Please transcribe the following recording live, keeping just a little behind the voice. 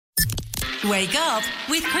Wake up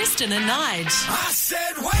with Kristen and Nige. I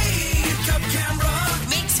said wake up, Canberra.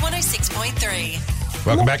 Mix 106.3.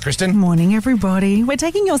 Welcome back, Kristen. Morning, everybody. We're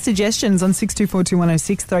taking your suggestions on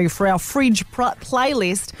 62421063 for our fridge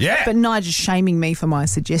playlist. Yeah. But Nige is shaming me for my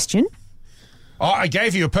suggestion. Oh, I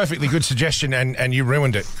gave you a perfectly good suggestion and you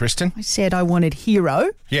ruined it, Kristen. I said I wanted Hero.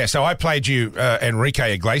 Yeah, so I played you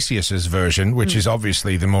Enrique Iglesias' version, which is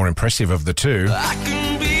obviously the more impressive of the two. I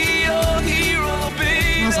can be your hero,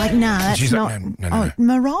 baby. I was like, nah, that's She's not. like, no.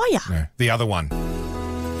 Mariah. No, the other one.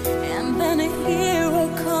 And then a hero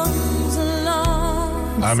comes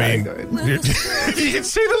along. I mean, you can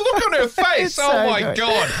see the look on her face. It's Oh, so my good.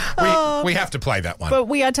 God. We have to play that one. But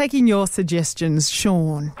we are taking your suggestions,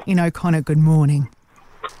 Sean. Connor, good morning.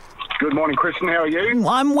 Good morning, Kristen. How are you?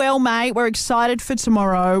 I'm well, mate. We're excited for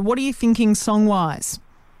tomorrow. What are you thinking song-wise?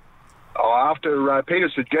 After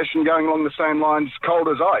Peter's suggestion, going along the same lines, Cold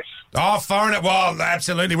as Ice. Oh, Foreigner. Well,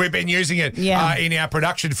 absolutely. We've been using it Yeah. in our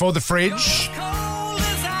production for the fridge.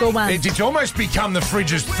 Good one. It's almost become the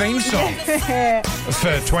fridge's theme song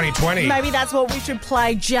for 2020. Maybe that's what we should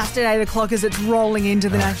play just at 8 o'clock as it's rolling into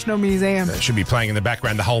the National Museum. It should be playing in the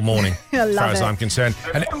background the whole morning, I as love far as it. I'm concerned.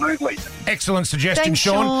 An Absolutely. excellent suggestion, Thanks,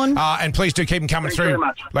 Sean. Sean. And please do keep them coming Thanks through, very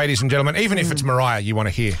much. ladies and gentlemen. Even if it's Mariah you want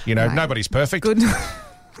to hear. Nobody's perfect.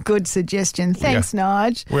 Good suggestion. Thanks,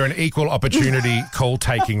 Nige. We're an equal opportunity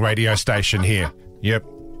call-taking radio station here. Yep.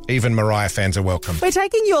 Even Mariah fans are welcome. We're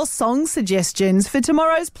taking your song suggestions for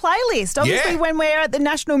tomorrow's playlist. Obviously, Yeah. when we're at the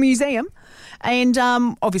National Museum. And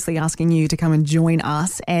obviously asking you to come and join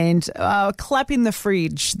us and clap in the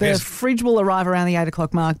fridge. The Yes. fridge will arrive around the 8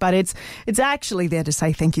 o'clock mark, but it's actually there to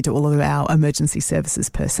say thank you to all of our emergency services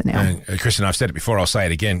personnel. And, Kristen, I've said it before, I'll say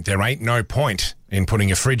it again. There ain't no point in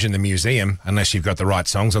putting a fridge in the museum unless you've got the right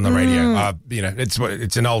songs on the radio.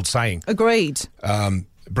 It's an old saying. Agreed.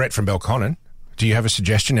 Brett from Belconnen, do you have a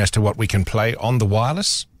suggestion as to what we can play on the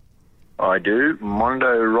wireless? I do.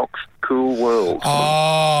 Mondo Rock's Cool World.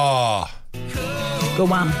 Oh, Good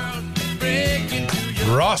one.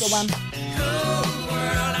 Ross. Good one.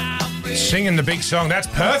 Singing the big song. That's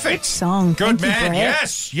perfect. Good song. Good Thank you, man.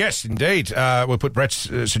 Brett. Yes, indeed. We'll put Brett's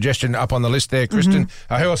suggestion up on the list there, Kristen.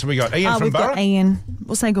 Who else have we got? Ian from We've Borough? got Ian.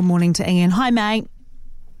 We'll say good morning to Ian. Hi, mate.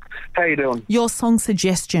 How you doing? Your song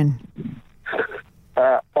suggestion.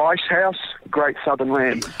 Ice House, Great Southern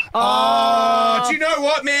Land. Oh, do you know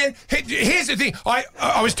what, man? Here's the thing. I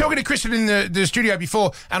was talking to Kristen in the studio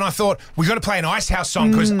before, and I thought, we got to play an Ice House song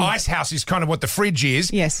because Ice House is kind of what the fridge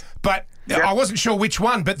is. Yes. But I wasn't sure which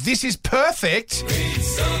one, but this is perfect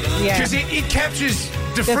Yeah. because it captures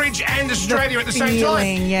the fridge and Australia at the same time.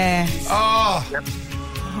 Feeling, yeah. Oh,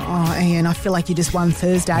 Oh, Ian, I feel like you just won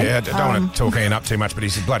Thursday. yeah, don't want to talk Ian up too much, but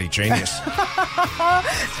he's a bloody genius.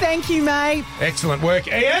 Thank you, mate. Excellent work,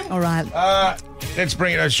 Ian. All right. Let's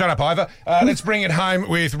bring it... shut up, Ivor. Let's bring it home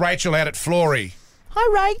with Rachel out at Flory.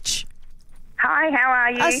 Hi, Rach. Hi, how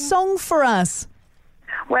are you? A song for us.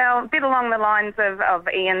 Well, a bit along the lines of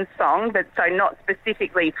Ian's song, but so not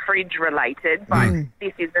specifically fridge related, but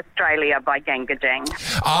This is Australia by Ganga Jang.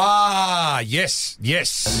 Ah, yes. Yep.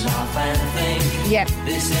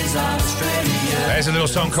 There's a little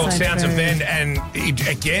song called So Sounds of true. Then, and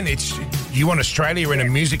it's you want Australia in a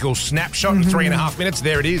musical snapshot in 3.5 minutes.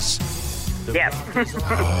 There it is. Yep.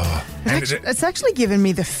 And It's actually given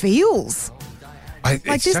me the feels. it's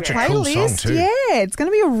Like this such a playlist. cool song too. Yeah, it's going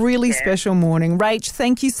to be a really special morning. Rach,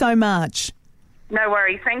 thank you so much. No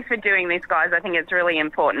worries. Thanks for doing this, guys. I think it's really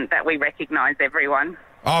important that we recognise everyone.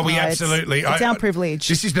 Oh, we Oh, absolutely. it's our privilege.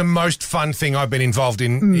 This is the most fun thing I've been involved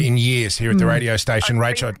in years here at the radio station, It's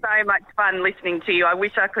Rachel. been so much fun listening to you. I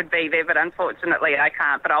wish I could be there, but unfortunately I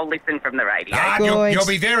can't. But I'll listen from the radio. Good. You'll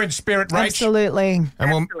be there in spirit, Rach. Absolutely.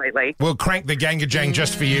 And Absolutely. we'll crank the Ganga Jang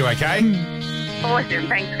just for you, okay? Awesome.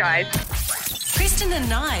 Thanks, guys. Kristen and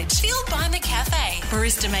Nige, fueled by McCafe.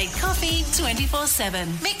 Barista-made coffee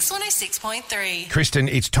 24/7. Mix 106.3. Kristen,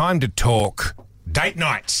 it's time to talk date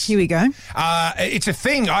nights. Here we go. It's a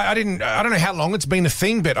thing. I don't know how long it's been a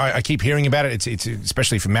thing, but I keep hearing about it. It's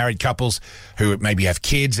especially for married couples who maybe have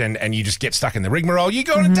kids and you just get stuck in the rigmarole. You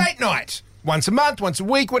go on a date night once a month, once a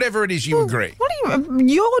week, whatever it is you agree. What are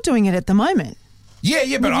you're doing it at the moment?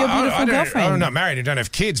 Yeah, but With your beautiful girlfriend. I'm not married and don't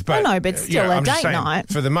have kids. But I know, but still a I'm just date saying, night.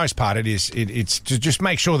 For the most part, it's to just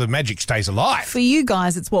make sure the magic stays alive. For you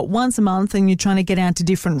guys, it's once a month and you're trying to get out to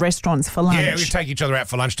different restaurants for lunch. Yeah, we take each other out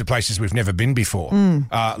for lunch to places we've never been before.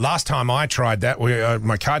 Last time I tried that,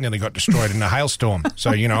 my car nearly got destroyed in a hailstorm.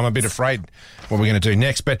 So, I'm a bit afraid what we're going to do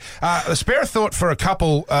next. But a spare thought for a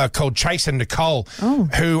couple called Chase and Nicole,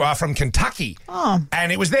 who are from Kentucky. Oh.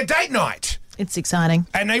 And it was their date night. It's exciting.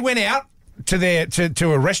 And they went out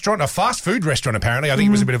to a restaurant, a fast food restaurant. Apparently, I think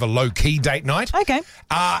it was a bit of a low key date night. Okay.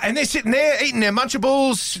 And they're sitting there eating their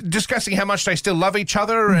Munchables, discussing how much they still love each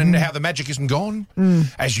other and how the magic isn't gone,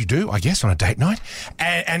 as you do, I guess, on a date night.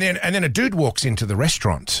 And then a dude walks into the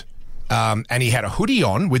restaurant. And he had a hoodie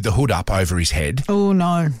on with the hood up over his head. Oh,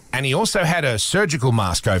 no. And he also had a surgical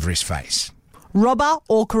mask over his face. Robber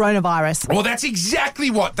or coronavirus? Well, that's exactly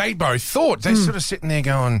what they both thought. They're sort of sitting there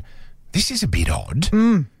going, this is a bit odd.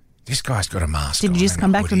 This guy's got a mask on. Did you just and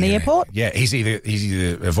come a back from hoodie the and airport? Yeah, he's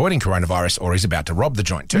either avoiding coronavirus or he's about to rob the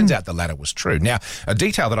joint. Turns out the latter was true. Now, a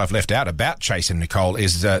detail that I've left out about Chase and Nicole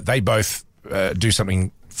is they both do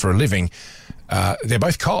something for a living. They're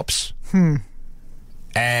both cops.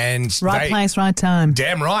 And Right place, right time.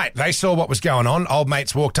 Damn right. They saw what was going on. Old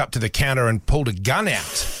mates walked up to the counter and pulled a gun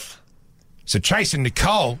out. So Chase and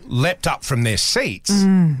Nicole leapt up from their seats,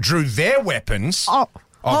 drew their weapons.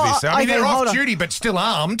 Obviously. I mean, they're off duty but still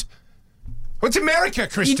armed. What's America,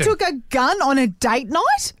 Kristen? You took a gun on a date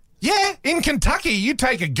night? Yeah, in Kentucky, you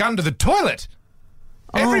take a gun to the toilet.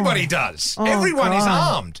 Everybody does. Everyone is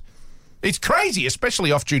armed. It's crazy,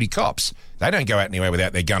 especially off-duty cops. They don't go out anywhere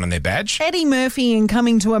without their gun and their badge. Eddie Murphy in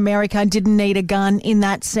Coming to America didn't need a gun in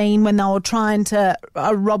that scene when they were trying to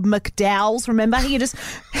rob McDowell's. Remember, he just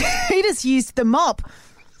used the mop.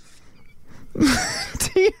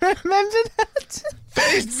 Do you remember that?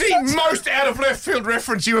 That is the most out of left field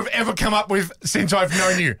reference you have ever come up with since I've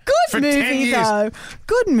known you. Good for movie, 10 years. though.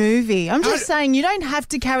 Good movie. I'm just saying you don't have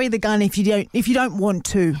to carry the gun if you don't want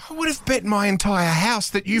to. I would have bet my entire house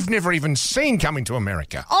that you've never even seen Coming to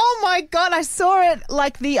America. Oh my God, I saw it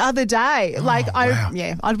like the other day. wow.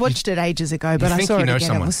 I'd watched it ages ago, but I think saw you it know again.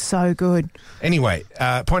 someone. It was so good. Anyway,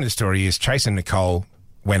 point of the story is Chase and Nicole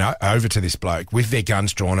went over to this bloke with their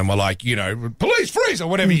guns drawn and were like, police freeze or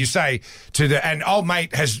whatever you say and old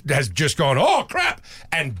mate has just gone, oh crap,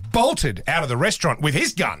 and bolted out of the restaurant with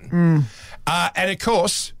his gun. And of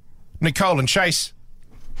course, Nicole and Chase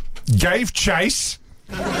gave chase.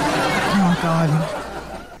 Oh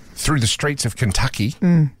God. Through the streets of Kentucky.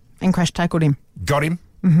 And crash tackled him. Got him,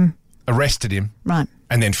 arrested him, Right.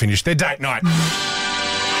 and then finished their date night.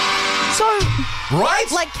 So, Right?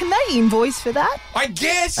 can they invoice for that I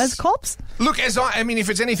guess. as cops? Look, I mean, if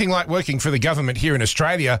it's anything like working for the government here in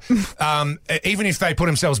Australia, even if they put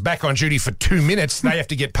themselves back on duty for 2 minutes, they have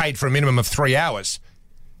to get paid for a minimum of 3 hours.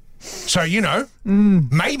 So,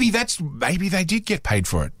 maybe they did get paid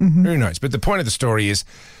for it. Who knows? But the point of the story is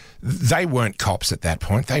they weren't cops at that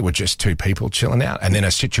point. They were just two people chilling out. And then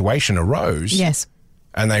a situation arose. Yes.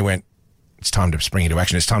 And they went, it's time to spring into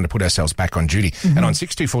action. It's time to put ourselves back on duty. And on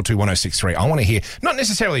 62421063, I want to hear, not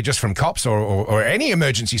necessarily just from cops or any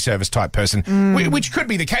emergency service type person, which could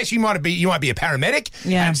be the case. You might be a paramedic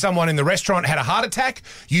and someone in the restaurant had a heart attack.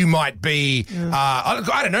 You might be, I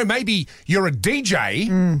don't know, maybe you're a DJ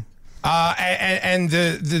and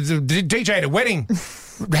the DJ at a wedding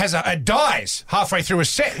dies halfway through a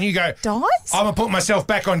set and you go, Dies? I'm going to put myself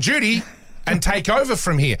back on duty and take over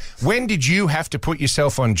from here. When did you have to put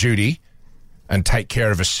yourself on duty and take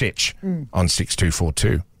care of a sitch on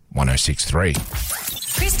 62421063?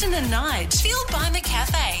 Kristen and Nige, fueled by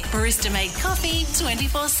McCafe. Barista made coffee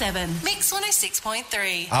 24/7. Mix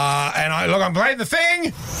 106.3. I'm playing the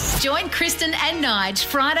thing. Join Kristen and Nige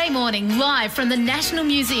Friday morning live from the National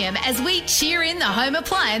Museum as we cheer in the home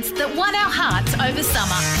appliance that won our hearts over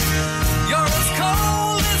summer. You're as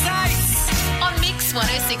cold as ice. On Mix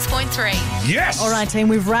 106.3. Yes. All right, team,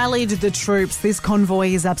 we've rallied the troops. This convoy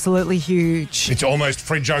is absolutely huge. It's almost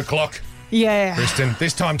fridge o'clock, Yeah. Kristen.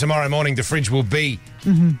 This time tomorrow morning, the fridge will be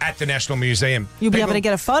at the National Museum. You'll be able to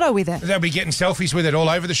get a photo with it. They'll be getting selfies with it all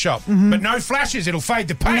over the shop. But no flashes. It'll fade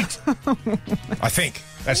the paint. I think.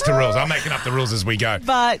 That's the rules. I'm making up the rules as we go.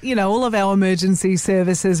 But, all of our emergency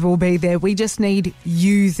services will be there. We just need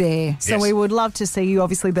you there. So Yes. we would love to see you.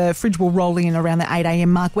 Obviously, the fridge will roll in around the 8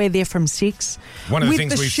 a.m. mark. We're there from 6. One of the with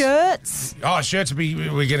things the we've- shirts. Oh, shirts we're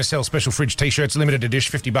going to sell special fridge T-shirts, limited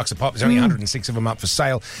edition, $50 a pop. There's only 106 of them up for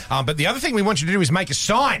sale. But the other thing we want you to do is make a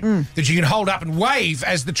sign that you can hold up and wave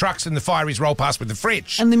as the trucks and the fireys roll past with the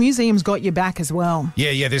fridge. And the museum's got your back as well.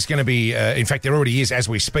 Yeah, there's going to be, in fact, there already is, as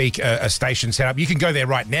we speak, a station set up. You can go there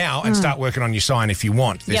right now and start working on your sign if you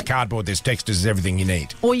want. There's cardboard, there's textures, there's everything you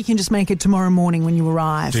need. Or you can just make it tomorrow morning when you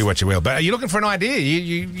arrive. Do what you will. But are you looking for an idea?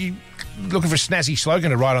 You looking for a snazzy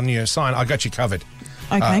slogan to write on your sign? I got you covered.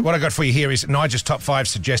 Okay. What I got for you here is Nigel's top 5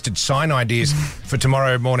 suggested sign ideas for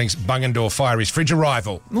tomorrow morning's Bungendore Fireys fridge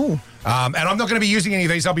arrival. Ooh. And I'm not going to be using any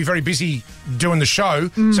of these. I'll be very busy doing the show.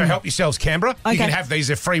 So help yourselves, Canberra. You Okay. can have these.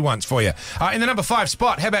 They're free ones for you. In the number 5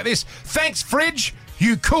 spot, how about this? Thanks, fridge.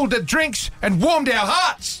 You cooled the drinks and warmed our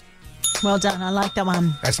hearts. Well done. I like that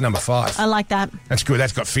one. That's number 5. I like that. That's good.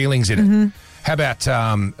 That's got feelings in it. How about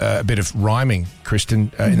a bit of rhyming,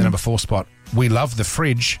 Kristen, in the number 4 spot? We love the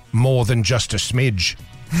fridge more than just a smidge.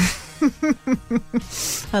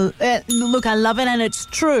 Look, I love it, and it's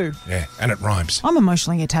true. Yeah, and it rhymes. I'm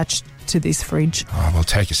emotionally attached to this fridge. Oh, well,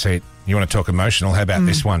 take a seat. You want to talk emotional? How about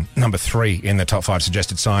this one? Number 3 in the top 5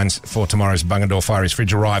 suggested signs for tomorrow's Bungendore Fiery's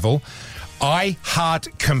fridge arrival. I heart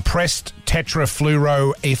compressed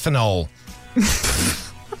tetrafluoroethanol.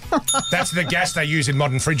 That's the gas they use in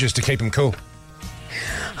modern fridges to keep them cool.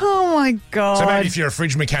 Oh, my God. So maybe if you're a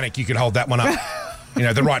fridge mechanic, you could hold that one up. You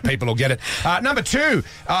know, the right people will get it. Number 2,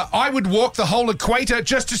 I would walk the whole equator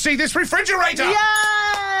just to see this refrigerator. Yay!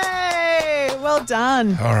 Well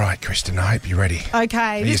done. All right, Kristen, I hope you're ready.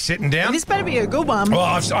 Okay. Are you sitting down? This better be a good one. Well,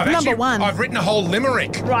 I've number 1. I've written a whole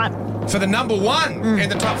limerick. Right. For the number 1 in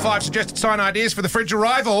the top 5 suggested sign ideas for the fridge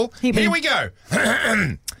arrival. Here we go.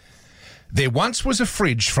 There once was a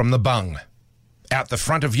fridge from the bung. Out the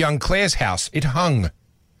front of young Claire's house it hung.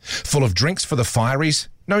 Full of drinks for the fireys.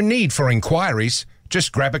 No need for inquiries.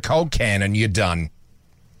 Just grab a cold can and you're done.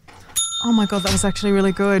 Oh, my God, that was actually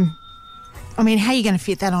really good. I mean, how are you going to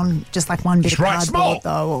fit that on just like one bit of cardboard,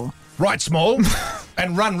 though? Or... Right small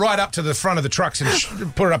and run right up to the front of the trucks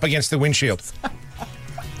and put it up against the windshield.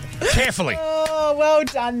 Carefully. Oh, well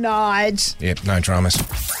done, Nige. Yep, no dramas.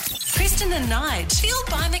 Kristen and Nige, fueled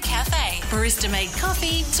by McCafe. Barista-made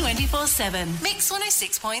coffee 24/7. Mix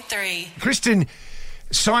 106.3. Kristen,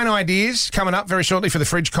 sign ideas coming up very shortly for the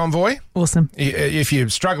fridge convoy. Awesome. If you're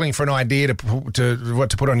struggling for an idea to what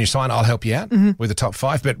to put on your sign, I'll help you out with the top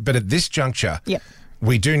 5. But at this juncture,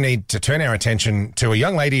 we do need to turn our attention to a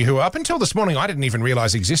young lady who, up until this morning, I didn't even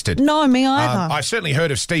realise existed. No, me either. I've certainly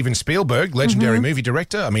heard of Steven Spielberg, legendary movie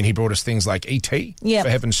director. I mean, he brought us things like E.T., for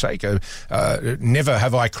heaven's sake. Never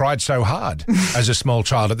have I cried so hard as a small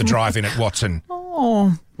child at the drive-in at Watson.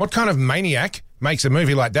 Oh. What kind of maniac makes a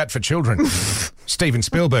movie like that for children? Steven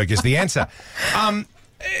Spielberg is the answer.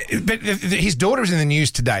 But his daughter is in the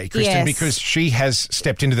news today, Kristen, because she has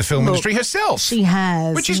stepped into the film industry herself. She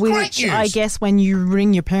has. Which is great news. I guess when you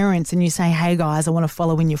ring your parents and you say, hey, guys, I want to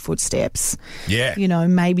follow in your footsteps. Yeah. You know,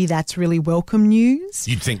 maybe that's really welcome news.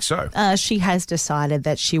 You'd think so. She has decided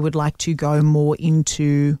that she would like to go more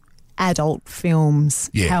into adult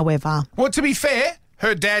films, however. Well, to be fair,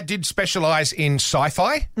 her dad did specialise in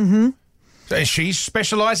sci-fi. So she's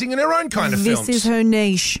specialising in her own kind of films. This is her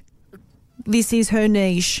niche. This is her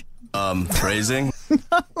niche. Phrasing?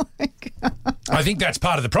 Oh, my God. I think that's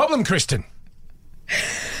part of the problem, Kristen.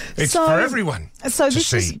 It's for everyone. So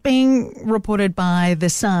this is being reported by The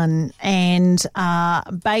Sun, and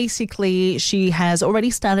basically she has already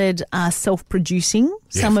started self-producing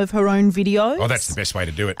some of her own videos. Oh, that's the best way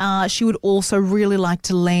to do it. She would also really like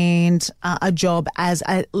to land a job as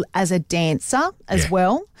a dancer as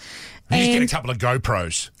well. You just get a couple of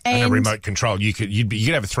GoPros and a remote control. You could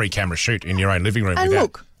have a 3-camera shoot in your own living room. And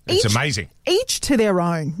look, it's amazing. Each to their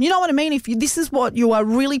own. You know what I mean? If this is what you are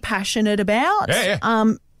really passionate about,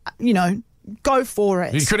 you know, go for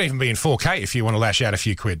it. You could even be in 4K if you want to lash out a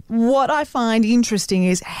few quid. What I find interesting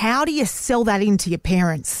is how do you sell that into your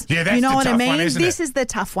parents? Yeah, that's you know the what tough I mean? one, isn't This is the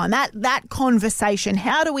tough one. That conversation.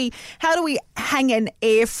 How do we hang an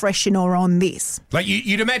air freshener on this? Like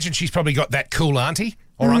you'd imagine she's probably got that cool auntie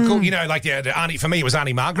or uncle, you know, like the auntie. For me, it was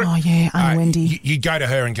Auntie Margaret. Oh yeah, Auntie Wendy. You'd go to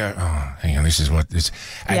her and go, oh, hang on, this is what this,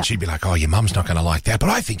 and she'd be like, oh, your mum's not going to like that, but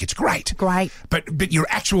I think it's great. Great. But your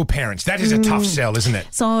actual parents, that is a tough sell, isn't it?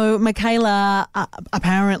 So Michaela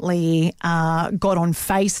apparently got on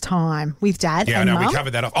FaceTime with Dad. Yeah, and no, Mum. we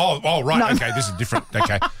covered that off. Oh, right. No. Okay, this is different.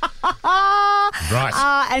 Okay.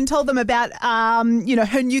 Right. And told them about you know,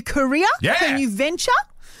 her new career, her new venture.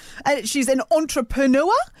 She's an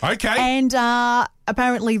entrepreneur. Okay. And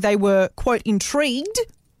apparently they were, quote, intrigued,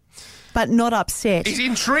 but not upset. Is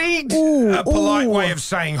intrigued a polite way of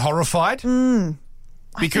saying horrified?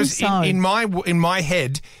 Because so. in my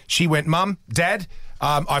head, she went, Mum, Dad,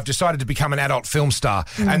 I've decided to become an adult film star.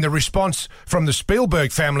 And the response from the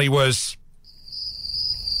Spielberg family was...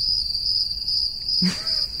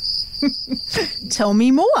 Tell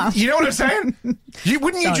me more. You know what I'm saying?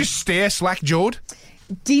 Wouldn't you just stare slack-jawed?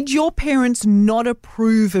 Did your parents not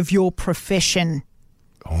approve of your profession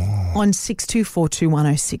on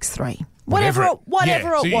 62421063? Whatever it was.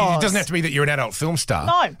 It doesn't have to be that you're an adult film star.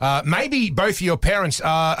 No. Maybe both of your parents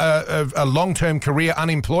are a long-term career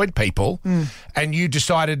unemployed people and you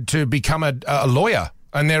decided to become a lawyer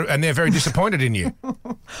and they're very disappointed in you.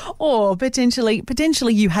 Or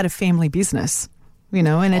potentially you had a family business. you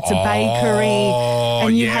know, and it's a bakery,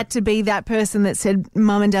 and you yeah. had to be that person that said,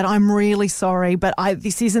 Mum and Dad, I'm really sorry, but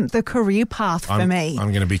this isn't the career path for me. I'm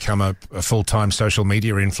going to become a full-time social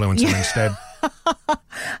media influencer instead.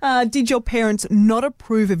 Did your parents not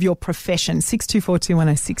approve of your profession?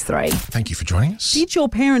 62421063. Thank you for joining us. Did your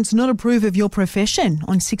parents not approve of your profession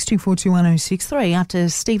on 62421063 after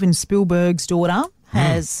Steven Spielberg's daughter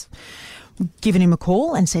has given him a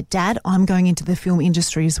call and said, Dad, I'm going into the film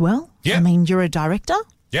industry as well. Yeah. I mean, you're a director.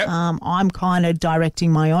 Yep. I'm kind of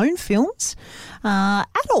directing my own films,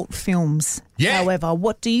 adult films. Yeah. However,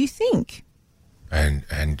 what do you think?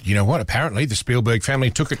 And you know what? Apparently, the Spielberg family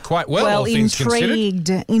took it quite well. All things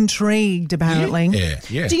considered. Intrigued, apparently.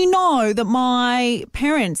 Yeah. Do you know that my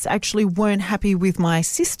parents actually weren't happy with my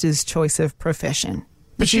sister's choice of profession?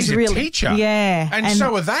 But she's a teacher. Yeah. And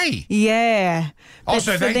so are they. Yeah. Oh, But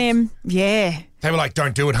so for them, yeah. They were like,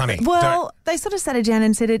 don't do it, honey. Well, they sort of sat it down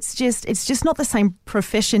and said it's just not the same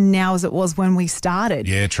profession now as it was when we started.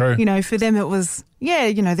 Yeah, true. You know, for them it was,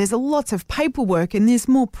 there's a lot of paperwork and there's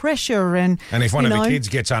more pressure and if one of the kids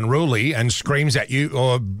gets unruly and screams at you,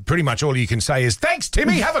 or pretty much all you can say is, thanks,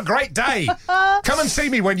 Timmy, have a great day. Come and see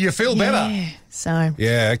me when you feel better. So,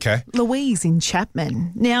 yeah, okay. Louise in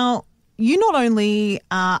Chapman. Now, you not only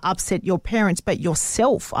upset your parents, but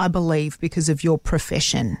yourself, I believe, because of your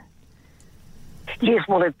profession. Yes,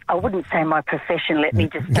 well, I wouldn't say my profession. Let me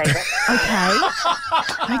just say that.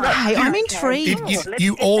 Okay, I'm intrigued.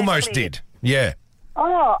 You almost did. Yeah.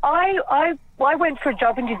 Oh, I went for a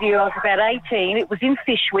job interview. I was about 18. It was in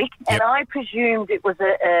Fishwick, and I presumed it was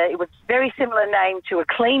a very similar name to a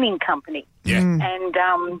cleaning company. Yeah. And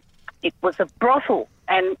it was a brothel,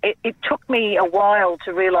 and it took me a while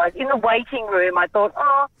to realise. In the waiting room, I thought,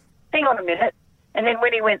 hang on a minute. And then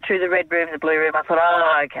when he went through the red room and the blue room, I thought,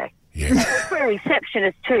 okay. Yeah. I was for a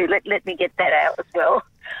receptionist too. Let me get that out as well.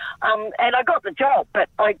 And I got the job, but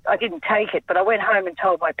I didn't take it. But I went home and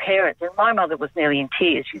told my parents, and my mother was nearly in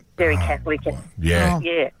tears. She's very Catholic. And,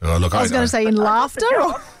 yeah. Oh, look, I was going to say in laughter.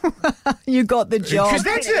 You got the job. Because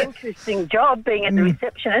that's an interesting job being at the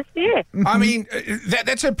receptionist. Yeah. I mean,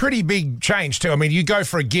 that's a pretty big change too. I mean, you go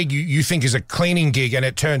for a gig you think is a cleaning gig, and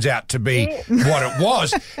it turns out to be what it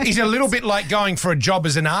was. It's a little bit like going for a job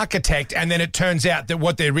as an architect, and then it turns out that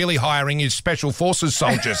what they're really hiring is special forces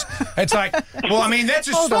soldiers. It's like, well, I mean, that's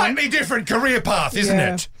a slightly different career path, isn't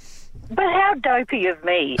it? But how dopey of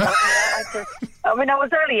me. I was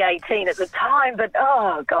only 18 at the time, but,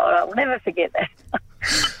 oh, God, I'll never forget that.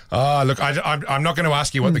 Oh, look, I'm not going to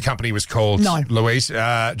ask you what the company was called, Louise,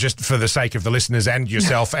 just for the sake of the listeners and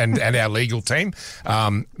yourself and our legal team.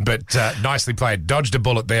 But nicely played. Dodged a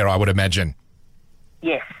bullet there, I would imagine.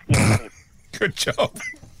 Yes. Good job.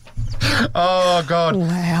 Oh, God.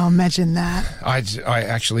 Wow, imagine that. I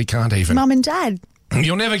actually can't even. Mum and Dad.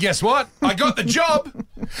 You'll never guess what. I got the job,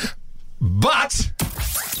 but...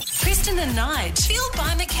 Kristen and Nige, fueled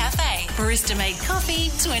by McCafe. Barista made coffee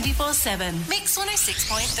 24/7. Mix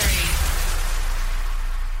 106.3.